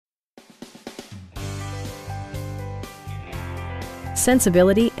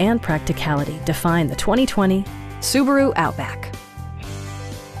Sensibility and practicality define the 2020 Subaru Outback.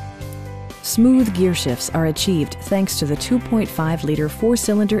 Smooth gear shifts are achieved thanks to the 2.5-liter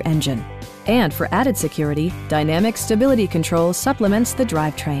four-cylinder engine. And for added security, dynamic stability control supplements the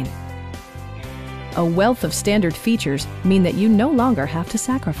drivetrain. A wealth of standard features mean that you no longer have to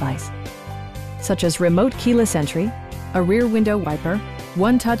sacrifice, such as remote keyless entry, a rear window wiper,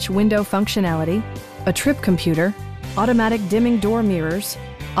 one-touch window functionality, a trip computer, automatic dimming door mirrors,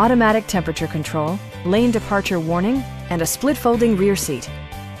 automatic temperature control, lane departure warning, and a split-folding rear seat.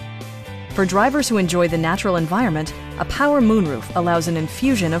 For drivers who enjoy the natural environment, a power moonroof allows an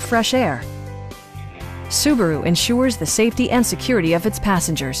infusion of fresh air. Subaru ensures the safety and security of its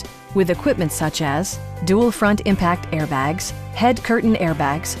passengers with equipment such as dual front impact airbags, head curtain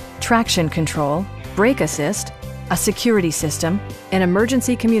airbags, traction control, brake assist, a security system, an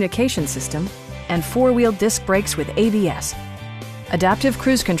emergency communication system, and four-wheel disc brakes with ABS. Adaptive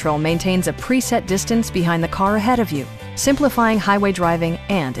Cruise Control maintains a preset distance behind the car ahead of you, simplifying highway driving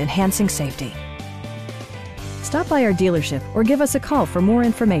and enhancing safety. Stop by our dealership or give us a call for more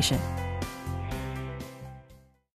information.